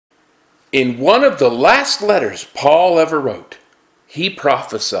In one of the last letters Paul ever wrote, he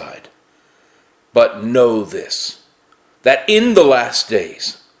prophesied, "But know this, that in the last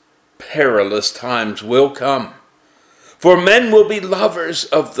days perilous times will come. For men will be lovers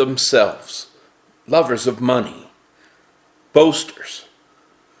of themselves, lovers of money, boasters,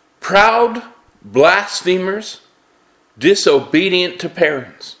 proud, blasphemers, disobedient to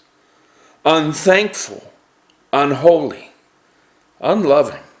parents, unthankful, unholy,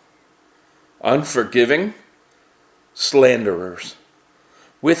 unloving, unforgiving, slanderers,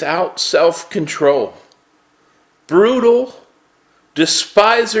 without self-control, brutal,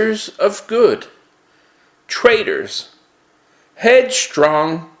 despisers of good, traitors,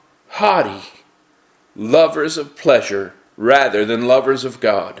 headstrong, haughty, lovers of pleasure rather than lovers of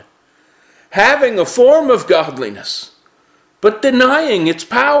God, having a form of godliness, but denying its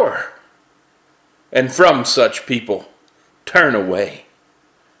power. And from such people turn away."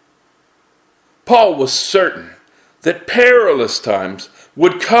 Paul was certain that perilous times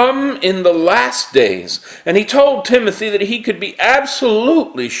would come in the last days, and he told Timothy that he could be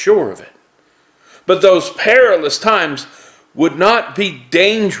absolutely sure of it. But those perilous times would not be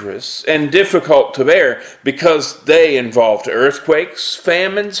dangerous and difficult to bear because they involved earthquakes,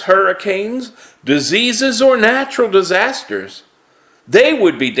 famines, hurricanes, diseases, or natural disasters. They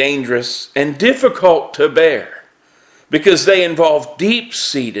would be dangerous and difficult to bear because they involve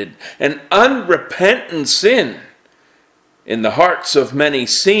deep-seated and unrepentant sin in the hearts of many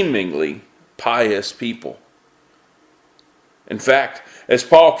seemingly pious people. In fact, as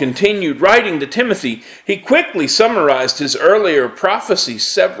Paul continued writing to Timothy, he quickly summarized his earlier prophecy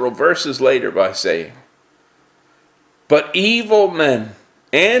several verses later by saying, "But evil men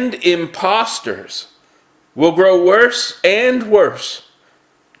and impostors will grow worse and worse,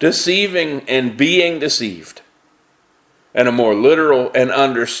 deceiving and being deceived." And a more literal and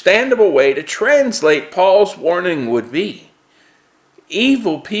understandable way to translate Paul's warning would be,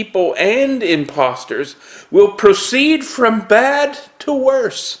 evil people and impostors will proceed from bad to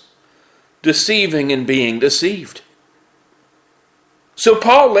worse, deceiving and being deceived. So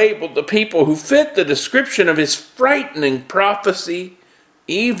Paul labeled the people who fit the description of his frightening prophecy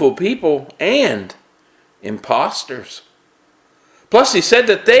evil people and impostors. Plus, he said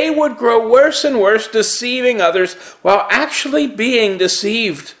that they would grow worse and worse, deceiving others while actually being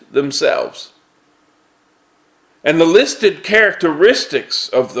deceived themselves. And the listed characteristics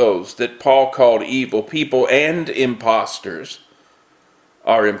of those that Paul called evil people and impostors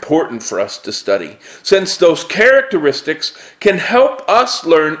are important for us to study, since those characteristics can help us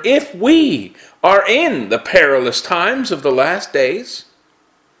learn if we are in the perilous times of the last days.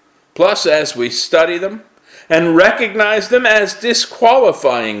 Plus, as we study them and recognize them as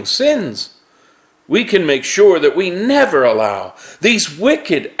disqualifying sins, we can make sure that we never allow these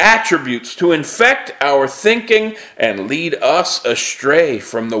wicked attributes to infect our thinking and lead us astray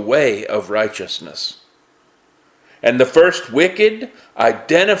from the way of righteousness. And the first wicked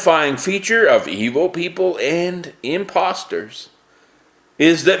identifying feature of evil people and impostors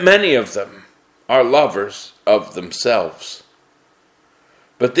is that many of them are lovers of themselves.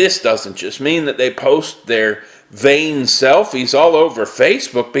 But this doesn't just mean that they post their vain selfies all over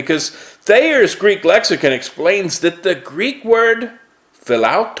Facebook, because Thayer's Greek lexicon explains that the Greek word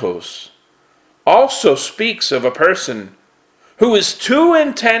philautos also speaks of a person who is too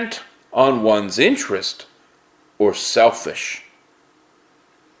intent on one's interest or selfish.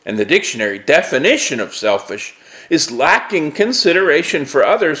 And the dictionary definition of selfish is lacking consideration for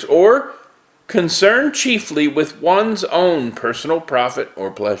others or concerned chiefly with one's own personal profit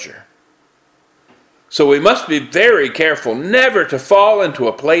or pleasure. So we must be very careful never to fall into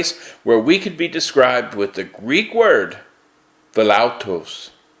a place where we could be described with the Greek word philautos.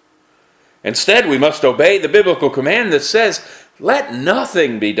 Instead, we must obey the biblical command that says, "Let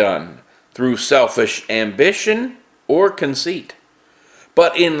nothing be done through selfish ambition or conceit,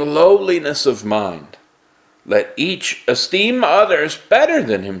 but in lowliness of mind, let each esteem others better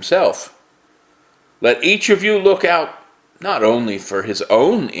than himself. Let each of you look out not only for his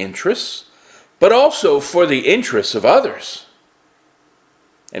own interests, but also for the interests of others."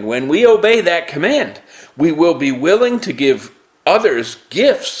 And when we obey that command, we will be willing to give others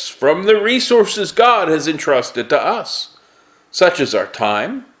gifts from the resources God has entrusted to us, such as our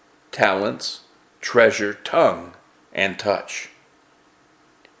time, talents, treasure, tongue, and touch.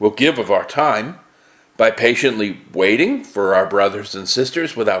 We'll give of our time by patiently waiting for our brothers and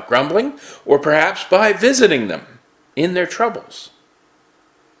sisters without grumbling, or perhaps by visiting them in their troubles.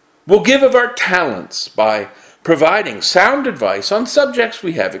 We'll give of our talents by providing sound advice on subjects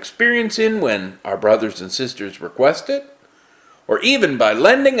we have experience in when our brothers and sisters request it, or even by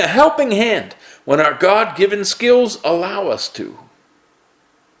lending a helping hand when our God-given skills allow us to.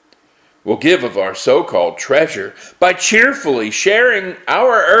 We'll give of our so-called treasure by cheerfully sharing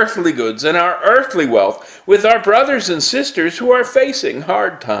our earthly goods and our earthly wealth with our brothers and sisters who are facing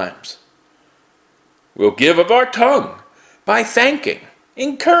hard times. We'll give of our tongue by thanking,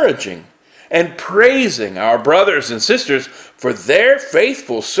 encouraging, and praising our brothers and sisters for their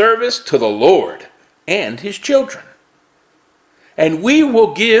faithful service to the Lord and His children. And we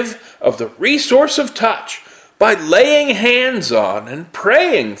will give of the resource of touch by laying hands on and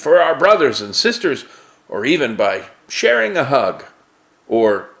praying for our brothers and sisters, or even by sharing a hug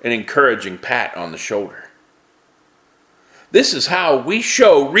or an encouraging pat on the shoulder. This is how we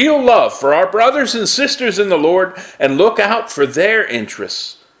show real love for our brothers and sisters in the Lord and look out for their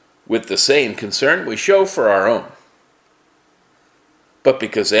interests with the same concern we show for our own. But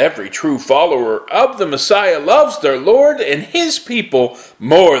because every true follower of the Messiah loves their Lord and His people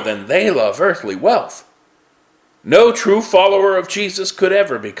more than they love earthly wealth, no true follower of Jesus could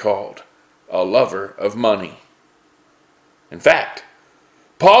ever be called a lover of money. In fact,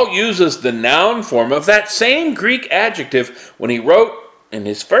 Paul uses the noun form of that same Greek adjective when he wrote in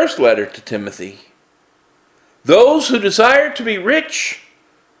his first letter to Timothy, "Those who desire to be rich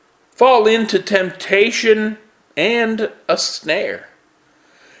fall into temptation and a snare,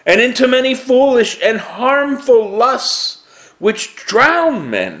 and into many foolish and harmful lusts, which drown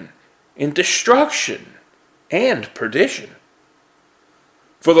men in destruction and perdition.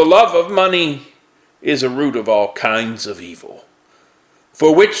 For the love of money is a root of all kinds of evil,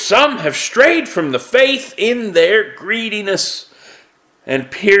 for which some have strayed from the faith in their greediness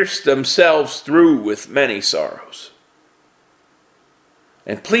and pierced themselves through with many sorrows."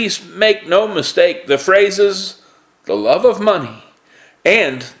 And please make no mistake, the phrases "the love of money"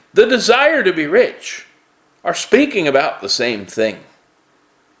 and "the desire to be rich" are speaking about the same thing.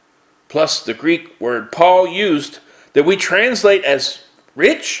 Plus, the Greek word Paul used that we translate as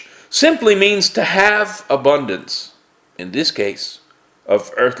rich simply means to have abundance, in this case,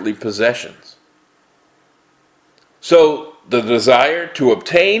 of earthly possessions. So, the desire to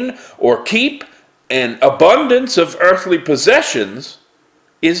obtain or keep an abundance of earthly possessions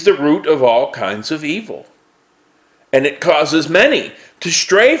is the root of all kinds of evil. And it causes many to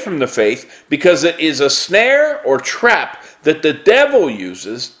stray from the faith because it is a snare or trap that the devil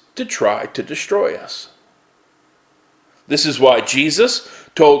uses to try to destroy us. This is why Jesus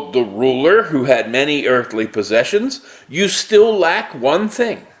told the ruler who had many earthly possessions, "You still lack one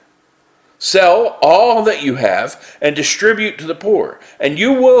thing. Sell all that you have and distribute to the poor, and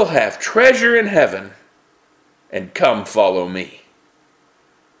you will have treasure in heaven, and come follow me."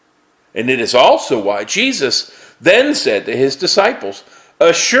 And it is also why Jesus then said to his disciples,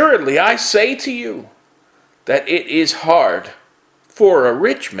 "Assuredly I say to you that it is hard for a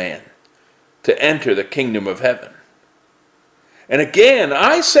rich man to enter the kingdom of heaven. And again,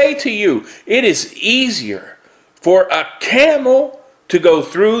 I say to you, it is easier for a camel to go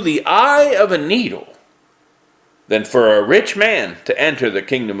through the eye of a needle than for a rich man to enter the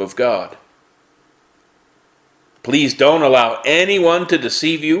kingdom of God." Please don't allow anyone to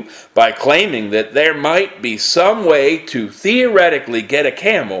deceive you by claiming that there might be some way to theoretically get a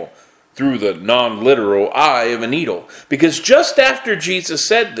camel through the non-literal eye of a needle. Because just after Jesus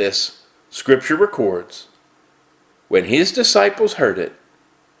said this, Scripture records, when his disciples heard it,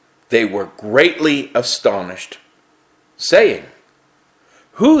 they were greatly astonished, saying,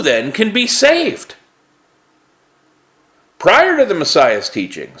 "Who then can be saved?" Prior to the Messiah's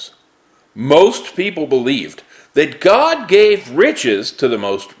teachings, most people believed that God gave riches to the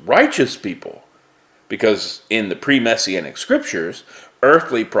most righteous people, because in the pre-Messianic scriptures,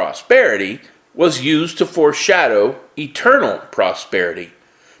 earthly prosperity was used to foreshadow eternal prosperity,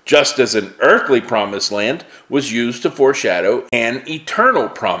 just as an earthly promised land was used to foreshadow an eternal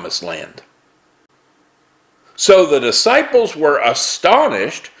promised land. So the disciples were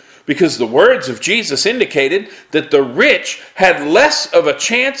astonished because the words of Jesus indicated that the rich had less of a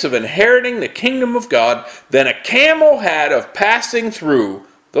chance of inheriting the kingdom of God than a camel had of passing through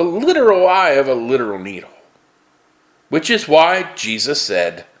the literal eye of a literal needle. Which is why Jesus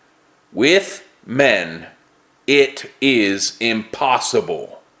said, "With men it is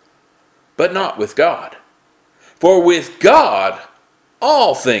impossible, but not with God. For with God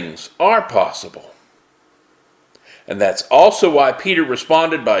all things are possible." And that's also why Peter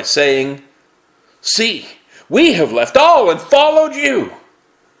responded by saying, "See, we have left all and followed you.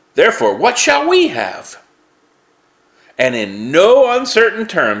 Therefore, what shall we have?" And in no uncertain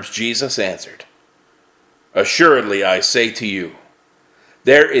terms, Jesus answered, "Assuredly, I say to you,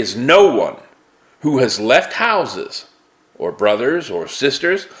 there is no one who has left houses, or brothers, or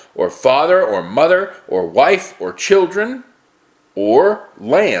sisters, or father, or mother, or wife, or children, or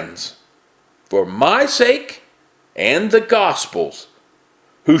lands, for my sake and the gospel's,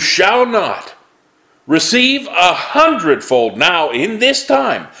 who shall not receive 100-fold now in this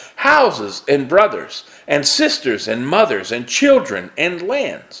time houses and brothers and sisters and mothers and children and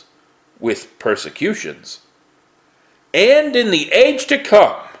lands with persecutions, and in the age to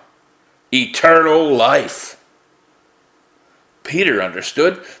come eternal life. Peter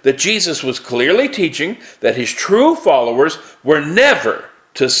understood that Jesus was clearly teaching that his true followers were never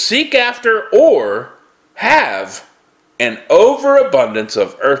to seek after or have an overabundance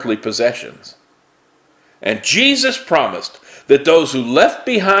of earthly possessions. And Jesus promised that those who left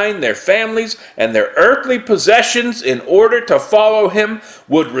behind their families and their earthly possessions in order to follow him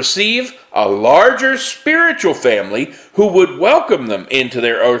would receive a larger spiritual family who would welcome them into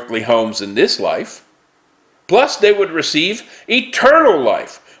their earthly homes in this life. Plus, they would receive eternal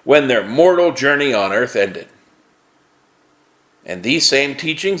life when their mortal journey on earth ended. And these same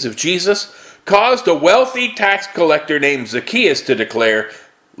teachings of Jesus caused a wealthy tax collector named Zacchaeus to declare,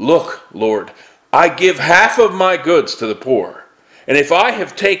 "Look, Lord, I give half of my goods to the poor, and if I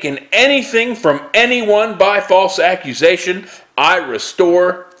have taken anything from anyone by false accusation, I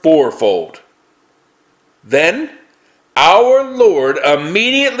restore fourfold." Then our Lord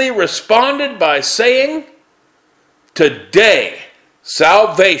immediately responded by saying, "Today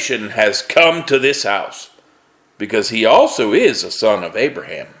salvation has come to this house, because he also is a son of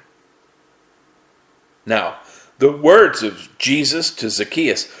Abraham." Now, the words of Jesus to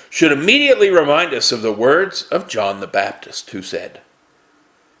Zacchaeus should immediately remind us of the words of John the Baptist, who said,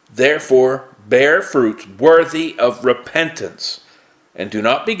 "Therefore bear fruits worthy of repentance, and do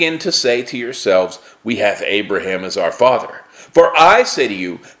not begin to say to yourselves, 'We have Abraham as our father.' For I say to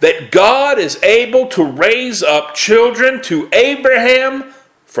you that God is able to raise up children to Abraham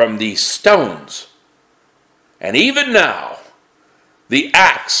from these stones. And even now, the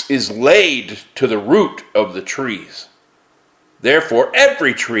axe is laid to the root of the trees. Therefore,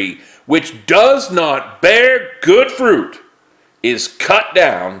 every tree which does not bear good fruit is cut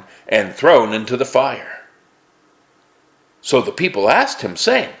down and thrown into the fire." So the people asked him,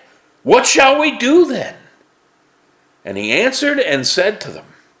 saying, "What shall we do then?" And he answered and said to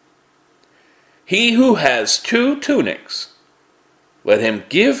them, "He who has 2 tunics, let him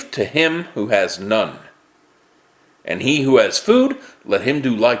give to him who has none. And he who has food, let him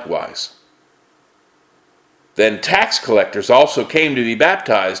do likewise." Then tax collectors also came to be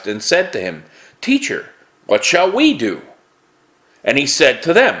baptized and said to him, "Teacher, what shall we do?" And he said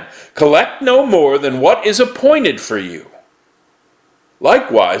to them, "Collect no more than what is appointed for you."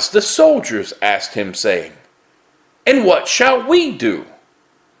 Likewise the soldiers asked him, saying, "And what shall we do?"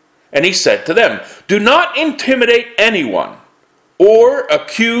 And he said to them, "Do not intimidate anyone or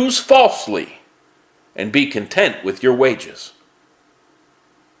accuse falsely, and be content with your wages."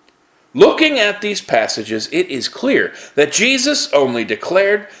 Looking at these passages, it is clear that Jesus only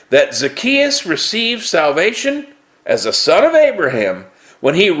declared that Zacchaeus received salvation as a son of Abraham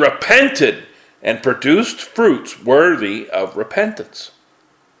when he repented and produced fruits worthy of repentance.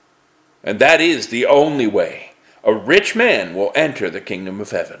 And that is the only way a rich man will enter the kingdom of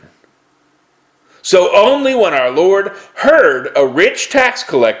heaven. So only when our Lord heard a rich tax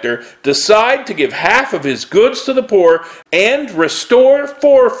collector decide to give half of his goods to the poor and restore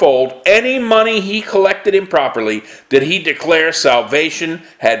fourfold any money he collected improperly did he declare salvation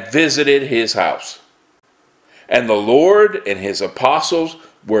had visited his house. And the Lord and his apostles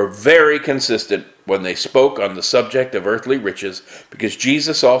were very consistent when they spoke on the subject of earthly riches, because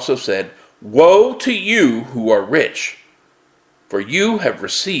Jesus also said, "Woe to you who are rich, for you have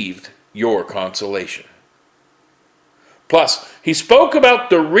received your consolation." Plus, he spoke about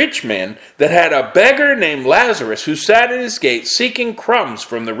the rich man that had a beggar named Lazarus who sat at his gate seeking crumbs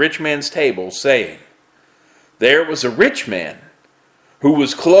from the rich man's table, saying, "There was a rich man who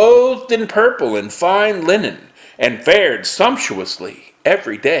was clothed in purple and fine linen and fared sumptuously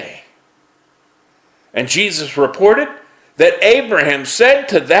every day." And Jesus reported that Abraham said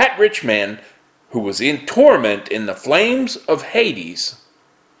to that rich man who was in torment in the flames of Hades,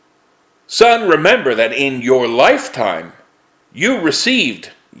 "Son, remember that in your lifetime you received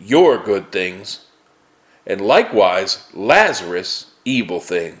your good things, and likewise Lazarus evil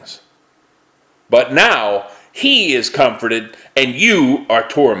things. But now he is comforted, and you are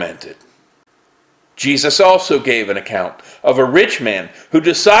tormented." Jesus also gave an account of a rich man who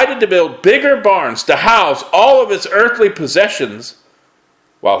decided to build bigger barns to house all of his earthly possessions,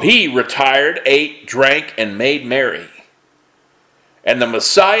 while he retired, ate, drank, and made merry. And the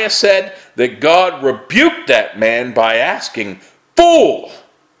Messiah said that God rebuked that man by asking, "Fool,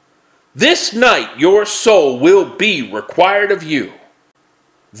 this night your soul will be required of you.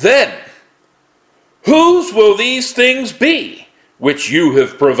 Then, whose will these things be which you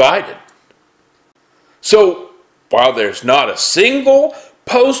have provided?" So, while there's not a single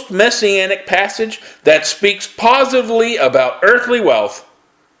post-messianic passage that speaks positively about earthly wealth,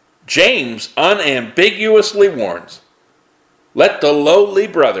 James unambiguously warns, "Let the lowly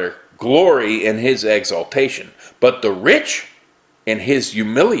brother glory in his exaltation, but the rich in his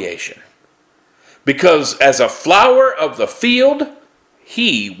humiliation. Because as a flower of the field,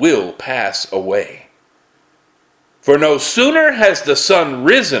 he will pass away. For no sooner has the sun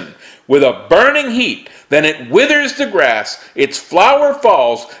risen with a burning heat than it withers the grass, its flower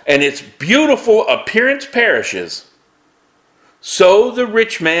falls, and its beautiful appearance perishes. So the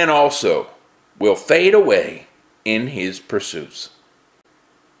rich man also will fade away in his pursuits."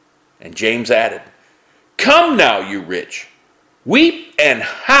 And James added, "Come now, you rich, weep and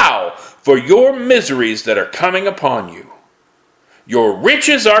howl for your miseries that are coming upon you. Your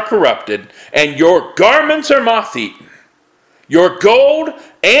riches are corrupted, and your garments are moth-eaten. Your gold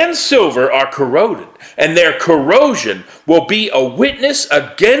and silver are corroded, and their corrosion will be a witness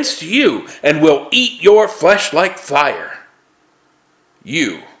against you, and will eat your flesh like fire.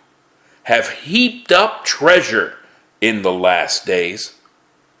 You have heaped up treasure in the last days.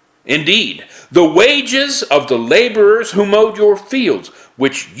 Indeed, the wages of the laborers who mowed your fields,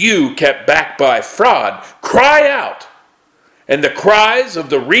 which you kept back by fraud, cry out. And the cries of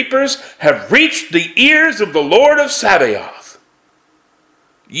the reapers have reached the ears of the Lord of Sabaoth.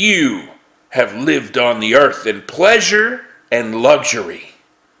 You have lived on the earth in pleasure and luxury.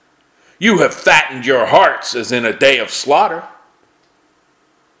 You have fattened your hearts as in a day of slaughter."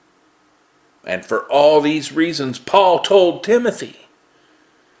 And for all these reasons, Paul told Timothy,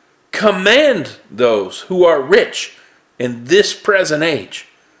 "Command those who are rich in this present age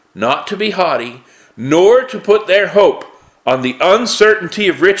not to be haughty, nor to put their hope on the uncertainty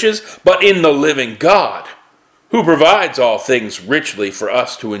of riches, but in the living God, who provides all things richly for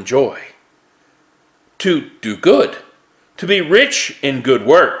us to enjoy. To do good, to be rich in good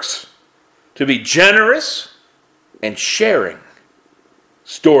works, to be generous and sharing,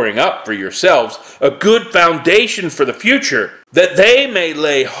 storing up for yourselves a good foundation for the future, that they may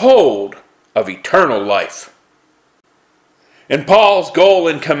lay hold of eternal life." And Paul's goal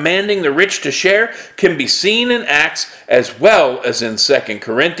in commanding the rich to share can be seen in Acts as well as in 2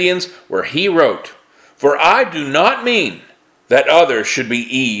 Corinthians, where he wrote, "For I do not mean that others should be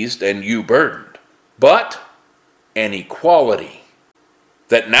eased and you burdened, but an equality,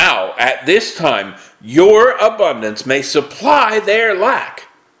 that now at this time your abundance may supply their lack,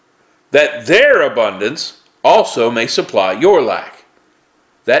 that their abundance also may supply your lack,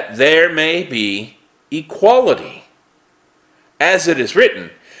 that there may be equality. As it is written,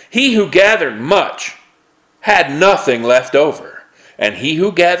 he who gathered much had nothing left over, and he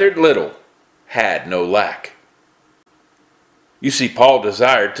who gathered little had no lack." You see, Paul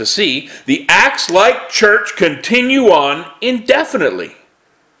desired to see the Acts-like church continue on indefinitely,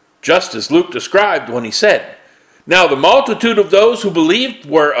 just as Luke described when he said, "Now the multitude of those who believed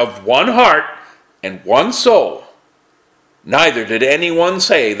were of one heart and one soul. Neither did anyone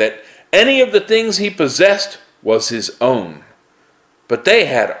say that any of the things he possessed was his own, but they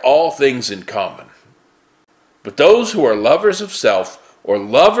had all things in common. But those who are lovers of self or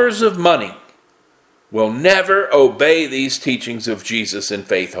lovers of money will never obey these teachings of Jesus in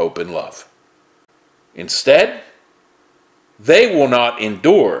faith, hope, and love. Instead, they will not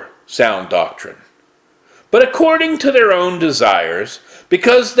endure sound doctrine, but according to their own desires,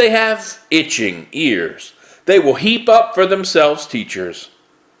 because they have itching ears, they will heap up for themselves teachers,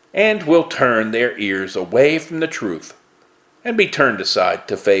 and will turn their ears away from the truth and be turned aside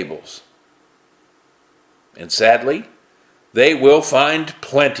to fables. And sadly, they will find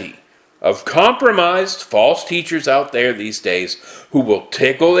plenty of compromised false teachers out there these days who will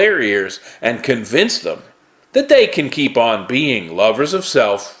tickle their ears and convince them that they can keep on being lovers of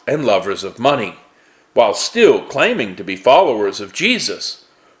self and lovers of money, while still claiming to be followers of Jesus,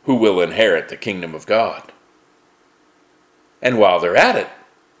 who will inherit the kingdom of God. And while they're at it,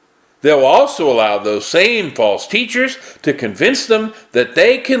 they'll also allow those same false teachers to convince them that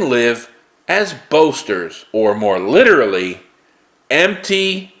they can live as boasters, or more literally,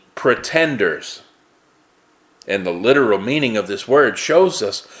 empty pretenders. And the literal meaning of this word shows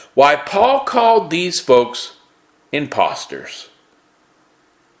us why Paul called these folks impostors.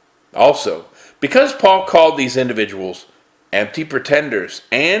 Also, because Paul called these individuals empty pretenders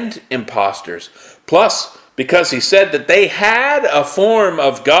and impostors, plus because he said that they had a form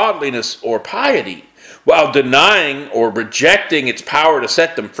of godliness or piety, while denying or rejecting its power to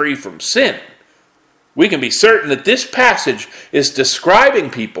set them free from sin, we can be certain that this passage is describing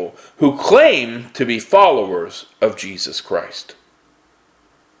people who claim to be followers of Jesus Christ.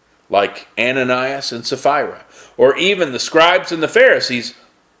 Like Ananias and Sapphira, or even the scribes and the Pharisees,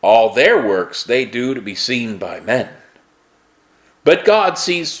 all their works they do to be seen by men. But God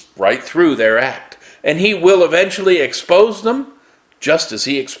sees right through their act, and he will eventually expose them, just as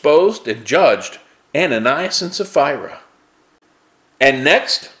he exposed and judged Ananias and Sapphira. And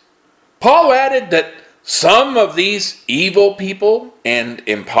next, Paul added that some of these evil people and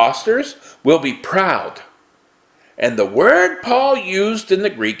impostors will be proud. And the word Paul used in the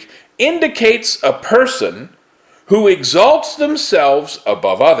Greek indicates a person who exalts themselves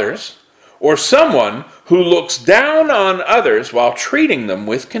above others, or someone who looks down on others while treating them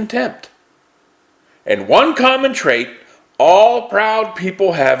with contempt. And one common trait all proud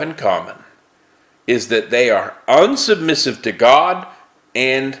people have in common is that they are unsubmissive to God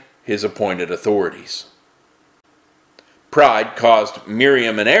and his appointed authorities. Pride caused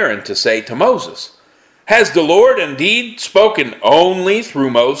Miriam and Aaron to say to Moses, "Has the Lord indeed spoken only through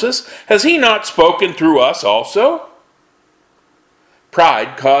Moses? Has he not spoken through us also?"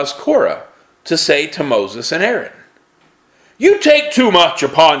 Pride caused Korah to say to Moses and Aaron, "You take too much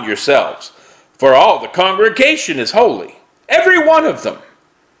upon yourselves, for all the congregation is holy, every one of them,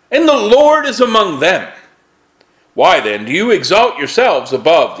 and the Lord is among them. Why then do you exalt yourselves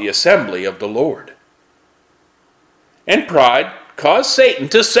above the assembly of the Lord?" And pride caused Satan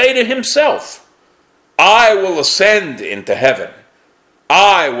to say to himself, "I will ascend into heaven.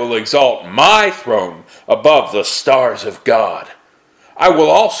 I will exalt my throne above the stars of God. I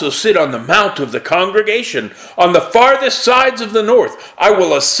will also sit on the mount of the congregation, on the farthest sides of the north. I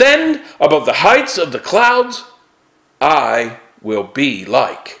will ascend above the heights of the clouds. I will be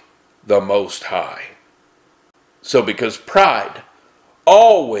like the Most High." So because pride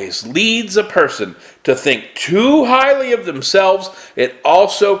always leads a person to think too highly of themselves, it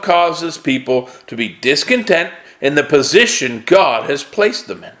also causes people to be discontent in the position God has placed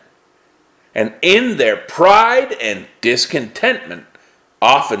them in. And in their pride and discontentment,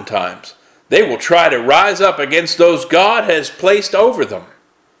 oftentimes, they will try to rise up against those God has placed over them.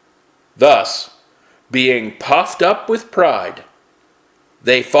 Thus, being puffed up with pride,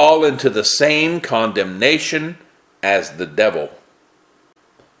 they fall into the same condemnation as the devil.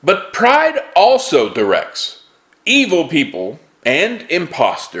 But pride also directs evil people and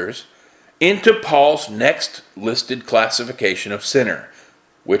impostors into Paul's next listed classification of sinner,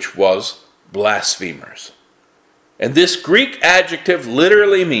 which was blasphemers. And this Greek adjective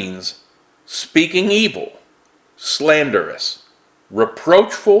literally means speaking evil, slanderous,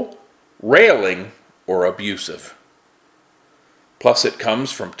 reproachful, railing, or abusive. Plus it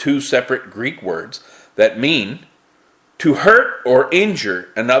comes from two separate Greek words that mean to hurt or injure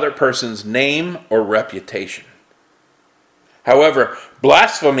another person's name or reputation. However,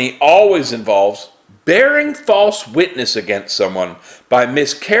 blasphemy always involves bearing false witness against someone by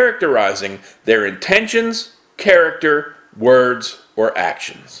mischaracterizing their intentions, character, words, or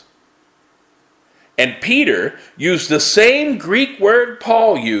actions. And Peter used the same Greek word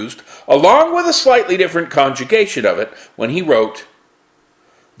Paul used, along with a slightly different conjugation of it, when he wrote,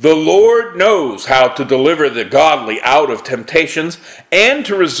 "The Lord knows how to deliver the godly out of temptations and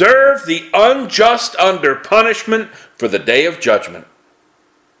to reserve the unjust under punishment for the day of judgment,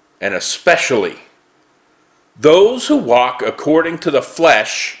 and especially those who walk according to the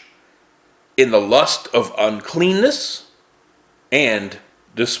flesh in the lust of uncleanness and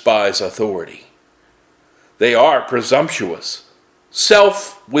despise authority. They are presumptuous,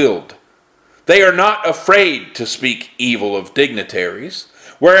 self-willed. They are not afraid to speak evil of dignitaries,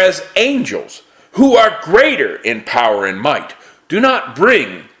 whereas angels, who are greater in power and might, do not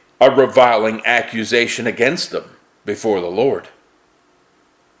bring a reviling accusation against them before the Lord."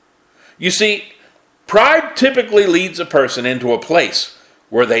 You see, pride typically leads a person into a place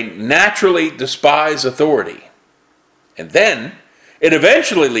where they naturally despise authority. And then it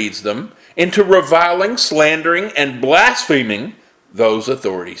eventually leads them into reviling, slandering, and blaspheming those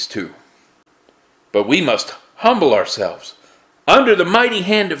authorities too. But we must humble ourselves under the mighty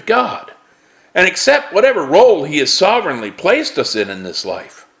hand of God and accept whatever role he has sovereignly placed us in this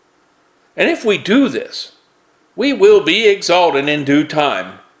life. And if we do this, we will be exalted in due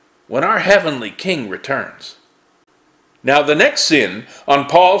time when our heavenly King returns. Now the next sin on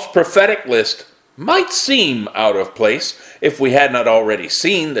Paul's prophetic list might seem out of place if we had not already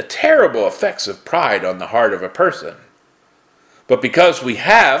seen the terrible effects of pride on the heart of a person. But because we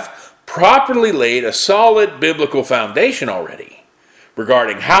have properly laid a solid biblical foundation already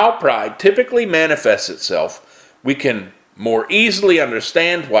regarding how pride typically manifests itself, we can more easily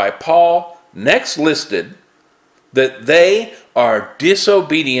understand why Paul next listed that they are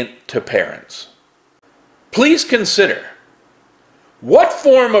disobedient to parents. Please consider what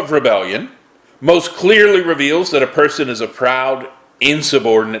form of rebellion most clearly reveals that a person is a proud,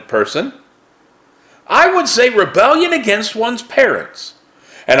 insubordinate person. I would say rebellion against one's parents.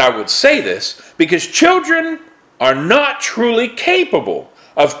 And I would say this because children are not truly capable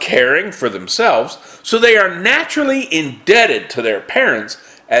of caring for themselves, so they are naturally indebted to their parents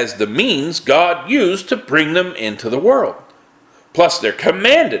as the means God used to bring them into the world. Plus, they're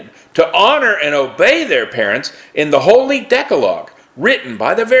commanded to honor and obey their parents in the Holy Decalogue, written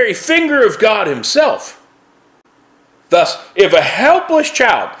by the very finger of God himself. Thus, if a helpless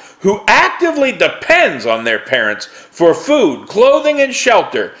child who actively depends on their parents for food, clothing, and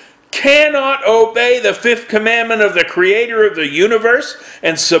shelter cannot obey the fifth commandment of the Creator of the universe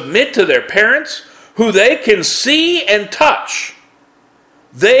and submit to their parents, who they can see and touch,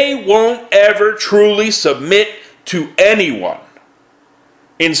 they won't ever truly submit to anyone.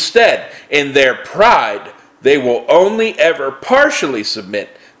 Instead, in their pride, they will only ever partially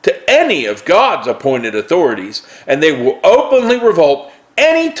submit to any of God's appointed authorities, and they will openly revolt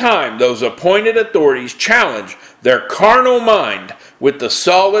any time those appointed authorities challenge their carnal mind with the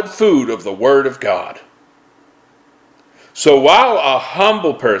solid food of the Word of God. So while a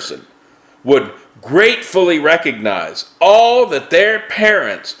humble person would gratefully recognize all that their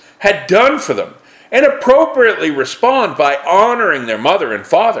parents had done for them and appropriately respond by honoring their mother and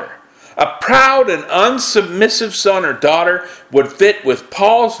father, a proud and unsubmissive son or daughter would fit with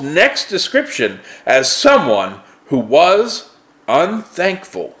Paul's next description as someone who was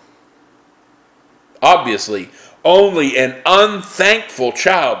unthankful. Obviously, only an unthankful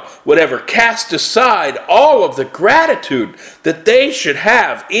child would ever cast aside all of the gratitude that they should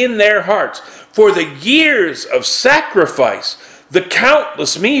have in their hearts for the years of sacrifice, the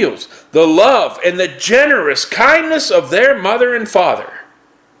countless meals, the love, and the generous kindness of their mother and father,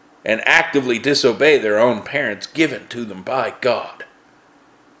 and actively disobey their own parents given to them by God.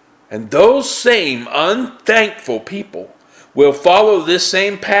 And those same unthankful people will follow this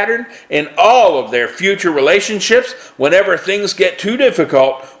same pattern in all of their future relationships whenever things get too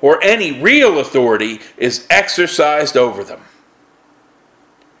difficult or any real authority is exercised over them.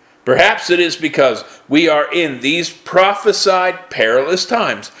 Perhaps it is because we are in these prophesied perilous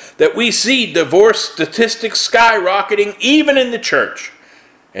times that we see divorce statistics skyrocketing even in the church.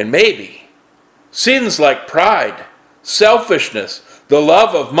 And maybe sins like pride, selfishness, the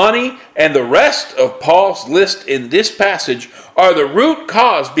love of money, and the rest of Paul's list in this passage are the root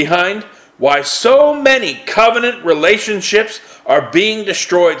cause behind why so many covenant relationships are being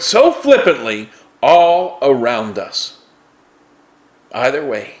destroyed so flippantly all around us. Either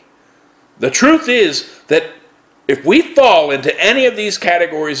way, the truth is that if we fall into any of these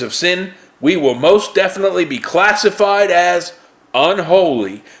categories of sin, we will most definitely be classified as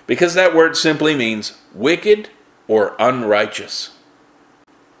unholy, because that word simply means wicked or unrighteous.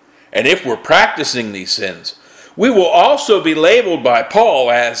 And if we're practicing these sins, we will also be labeled by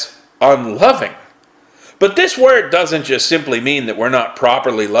Paul as unloving. But this word doesn't just simply mean that we're not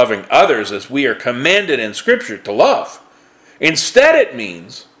properly loving others as we are commanded in Scripture to love. Instead, it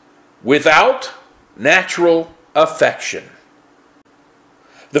means without natural affection.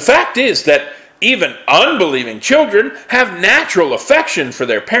 The fact is that even unbelieving children have natural affection for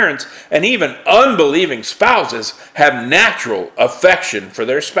their parents, and even unbelieving spouses have natural affection for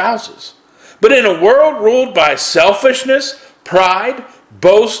their spouses. But in a world ruled by selfishness, pride,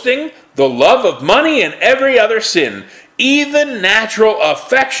 boasting, the love of money, and every other sin, even natural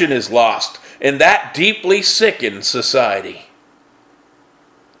affection is lost in that deeply sickened society.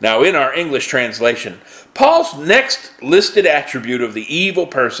 Now, in our English translation, Paul's next listed attribute of the evil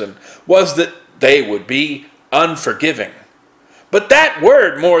person was that they would be unforgiving. But that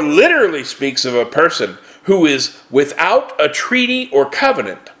word more literally speaks of a person who is without a treaty or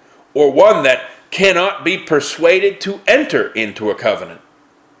covenant, or one that cannot be persuaded to enter into a covenant.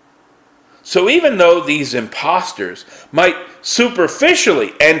 So even though these impostors might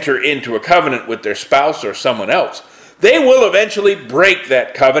superficially enter into a covenant with their spouse or someone else, they will eventually break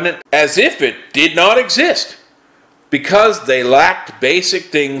that covenant as if it did not exist, because they lacked basic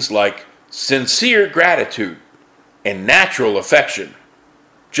things like sincere gratitude and natural affection,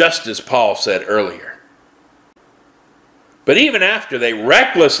 just as Paul said earlier. But even after they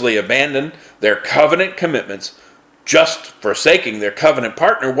recklessly abandoned their covenant commitments, just forsaking their covenant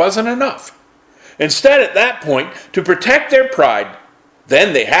partner wasn't enough. Instead, at that point, to protect their pride,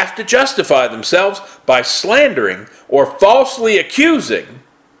 then they have to justify themselves by slandering or falsely accusing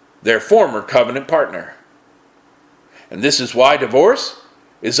their former covenant partner. And this is why divorce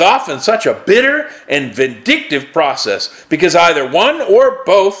is often such a bitter and vindictive process, because either one or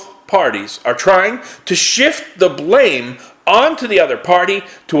both parties are trying to shift the blame onto the other party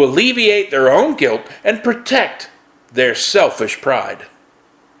to alleviate their own guilt and protect their selfish pride.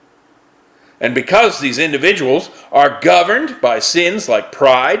 And because these individuals are governed by sins like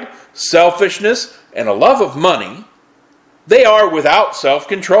pride, selfishness, and a love of money, they are without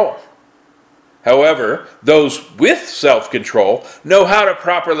self-control. However, those with self-control know how to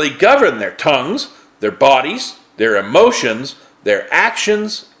properly govern their tongues, their bodies, their emotions, their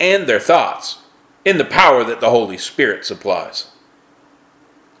actions, and their thoughts in the power that the Holy Spirit supplies.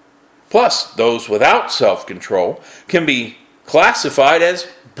 Plus, those without self-control can be classified as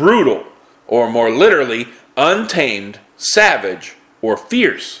brutal, or more literally, untamed, savage, or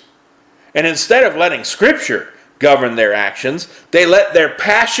fierce. And instead of letting Scripture govern their actions, they let their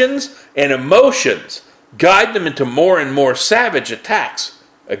passions and emotions guide them into more and more savage attacks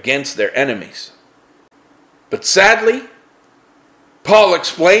against their enemies. But sadly, Paul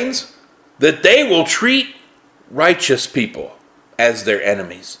explains that they will treat righteous people as their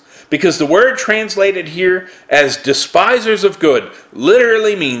enemies, because the word translated here as despisers of good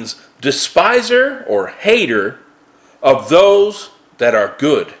literally means despiser or hater of those that are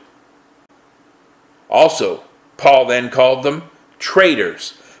good. Also, Paul then called them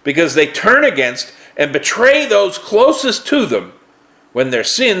traitors, because they turn against and betray those closest to them when their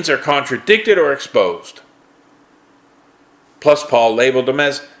sins are contradicted or exposed. Plus, Paul labeled them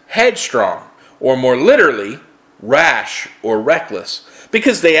as headstrong, or more literally, rash or reckless,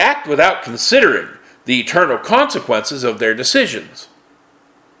 because they act without considering the eternal consequences of their decisions.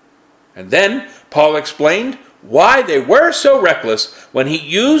 And then Paul explained why they were so reckless when he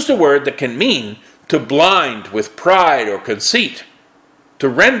used a word that can mean to blind with pride or conceit, to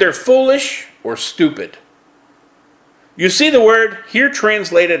render foolish or stupid. You see, the word here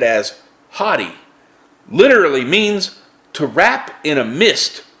translated as haughty literally means to wrap in a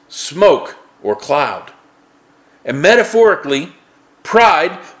mist, smoke, or cloud. And metaphorically,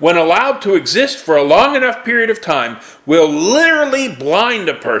 pride, when allowed to exist for a long enough period of time, will literally blind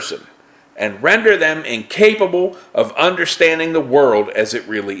a person and render them incapable of understanding the world as it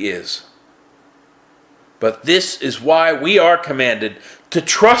really is. But this is why we are commanded to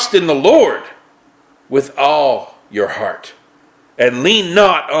trust in the Lord with all your heart, and lean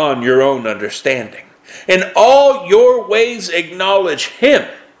not on your own understanding. In all your ways acknowledge him,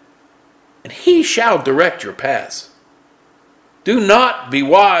 and he shall direct your paths. Do not be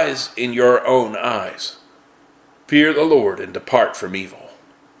wise in your own eyes. Fear the Lord and depart from evil.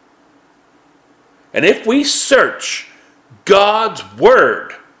 And if we search God's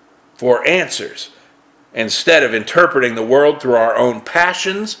word for answers, instead of interpreting the world through our own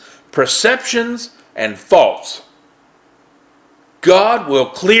passions, perceptions, and faults, God will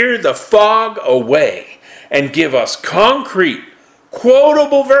clear the fog away and give us concrete,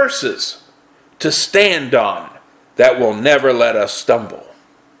 quotable verses to stand on that will never let us stumble.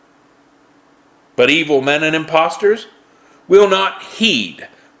 But evil men and impostors will not heed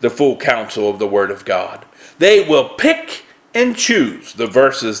the full counsel of the Word of God. They will pick and choose the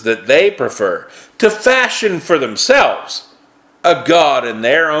verses that they prefer to fashion for themselves a God in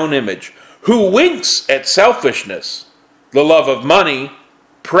their own image, who winks at selfishness, the love of money,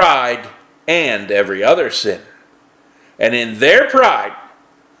 pride, and every other sin. And in their pride,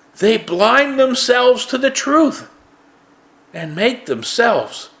 they blind themselves to the truth and make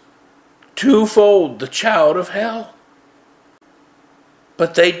themselves twofold the child of hell.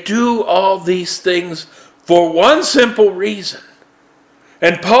 But they do all these things for one simple reason.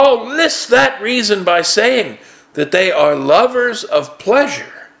 And Paul lists that reason by saying that they are lovers of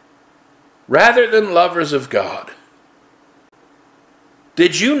pleasure rather than lovers of God.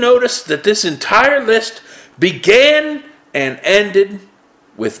 Did you notice that this entire list began and ended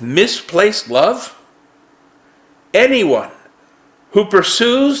with misplaced love? Anyone who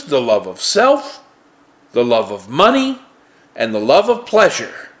pursues the love of self, the love of money, and the love of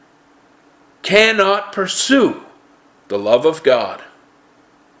pleasure cannot pursue the love of God.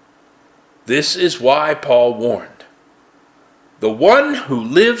 This is why Paul warned, the one who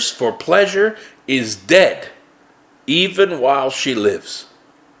lives for pleasure is dead even while she lives.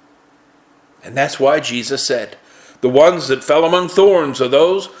 And that's why Jesus said, the ones that fell among thorns are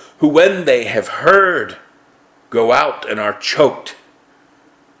those who, when they have heard, go out and are choked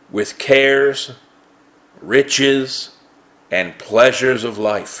with cares, riches, and pleasures of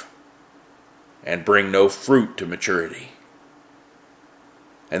life, and bring no fruit to maturity.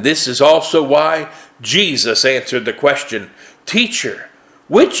 And this is also why Jesus answered the question, "Teacher,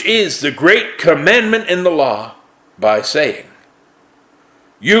 which is the great commandment in the law?" by saying,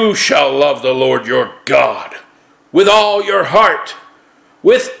 "You shall love the Lord your God with all your heart,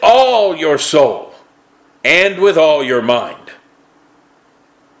 with all your soul, and with all your mind."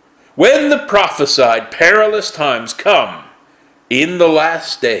 When the prophesied perilous times come in the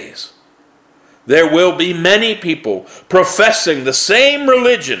last days, there will be many people professing the same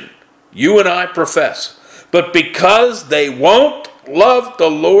religion you and I profess, but because they won't love the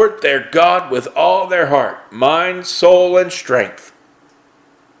Lord their God with all their heart, mind, soul, and strength,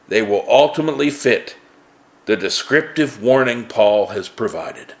 they will ultimately fit the descriptive warning Paul has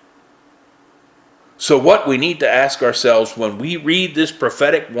provided. So what we need to ask ourselves when we read this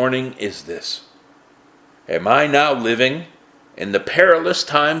prophetic warning is this: am I now living in the perilous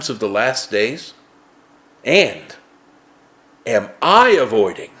times of the last days? And am I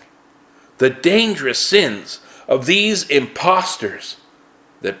avoiding the dangerous sins of these impostors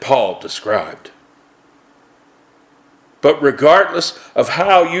that Paul described? But regardless of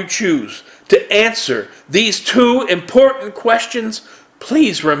how you choose to answer these two important questions,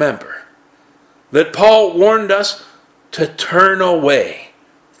 please remember that Paul warned us to turn away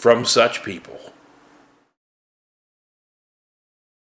from such people.